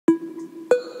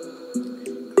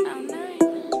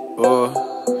LIL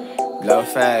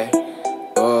PHAG,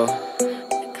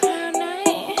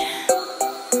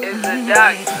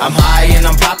 I'm high and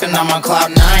I'm popping, I'm on cloud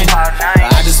 9.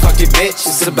 I just fucked your bitch,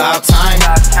 it's about time.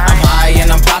 I'm high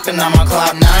and I'm popping, I'm on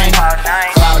cloud 9.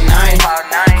 Cloud 9,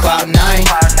 cloud 9.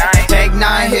 Take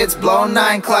 9 hits, blow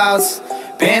 9 clouds.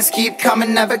 Bands keep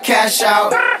coming, never cash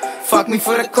out. Fuck me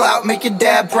for the clout, make your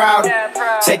dad proud.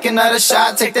 Take another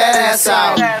shot, take that ass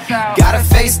out. Got a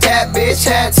face tat, bitch,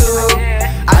 had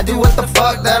to. I do what the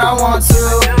fuck that I want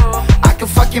to. I can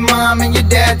fuck your mom and your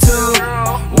dad too.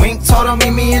 Wink told her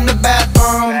meet me in the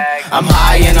bathroom. I'm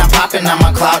high and I'm popping, I'm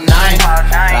on cloud 9.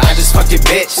 I just fucked your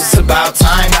bitch, it's about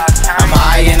time. I'm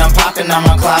high and I'm popping, I'm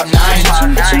on cloud 9.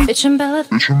 Bitch and Bella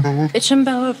Thorne. Bitch and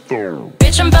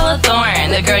Bella Thorne,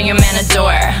 the girl your man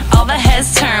adore. All the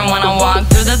heads turn when I walk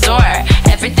through the door.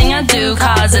 Everything I do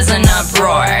causes an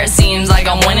uproar. Seems like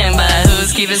I'm winning, but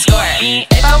who's keeping score?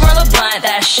 If I roll a blunt,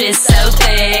 that shit's so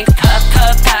thick. Puff,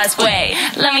 puff, pass, wait,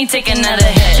 let me take another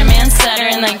hit. Your man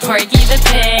stuttering like Porky the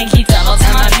Pig. He double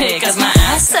time my pick, cause my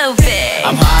ass so big.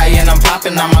 I'm high and I'm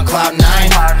popping, I'm on cloud 9.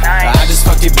 I just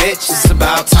fucked your bitch, it's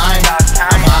about time.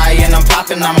 I'm high and I'm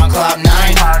popping, I'm on cloud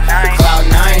 9. Cloud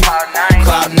 9,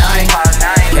 cloud 9.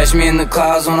 Catch me in the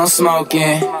clouds when I'm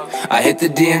smoking. I hit the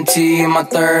DMT and my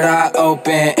third eye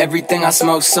open. Everything I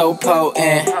smoke so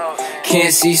potent.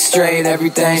 Can't see straight,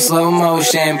 everything slow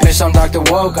motion. Bitch, I'm Dr.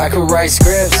 Woke, I could write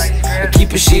scripts. I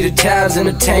keep a sheet of tabs in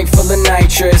a tank full of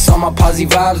nitrous. All my posse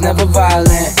vibes, never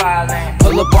violent.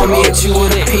 Pull up on me, hit you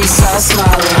with a peace sign,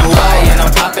 smiling. I'm high and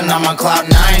I'm popping, I'm on cloud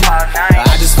 9.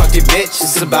 I just fucked your bitch,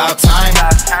 it's about time.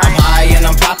 I'm high and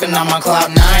I'm popping, I'm on cloud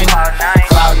 9.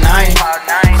 Cloud 9,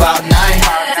 cloud 9.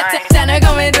 Tana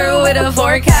coming through with a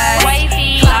forecast.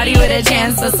 Cloudy with a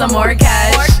chance for some more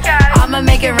cash. I'ma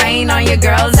make it rain on your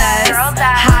girl's ass.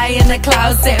 High in the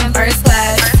clouds, sitting first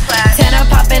class. Tana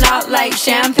popping out like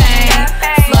champagne.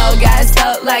 Flow gassed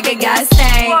up like a gas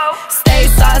tank. Stay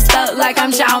sauced up like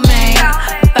I'm Chow Mein.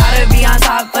 About to be on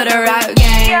top of the rap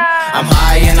game. I'm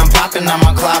high and I'm popping, I'm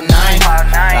on cloud 9.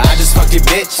 I just fucked your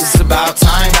bitch, it's about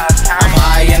time. I'm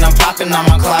high and I'm popping, I'm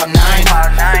on cloud 9.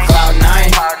 Cloud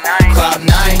 9, cloud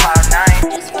 9. I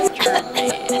just fucked your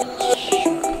bitch.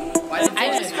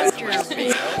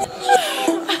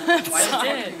 Why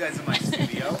did you guys in my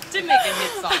studio? Did make a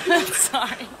hit song. I'm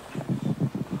sorry.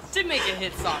 Did make a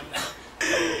hit song though.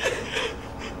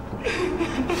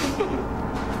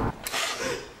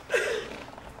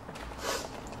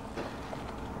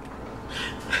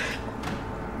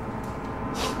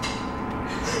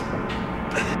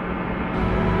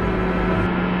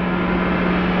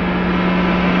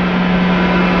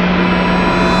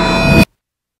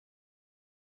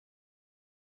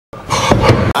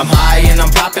 I'm high and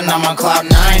I'm popping, I'm on cloud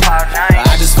 9.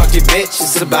 I just fucked your bitch,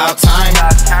 it's about time.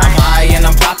 I'm high and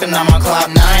I'm popping, I'm on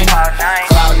cloud 9.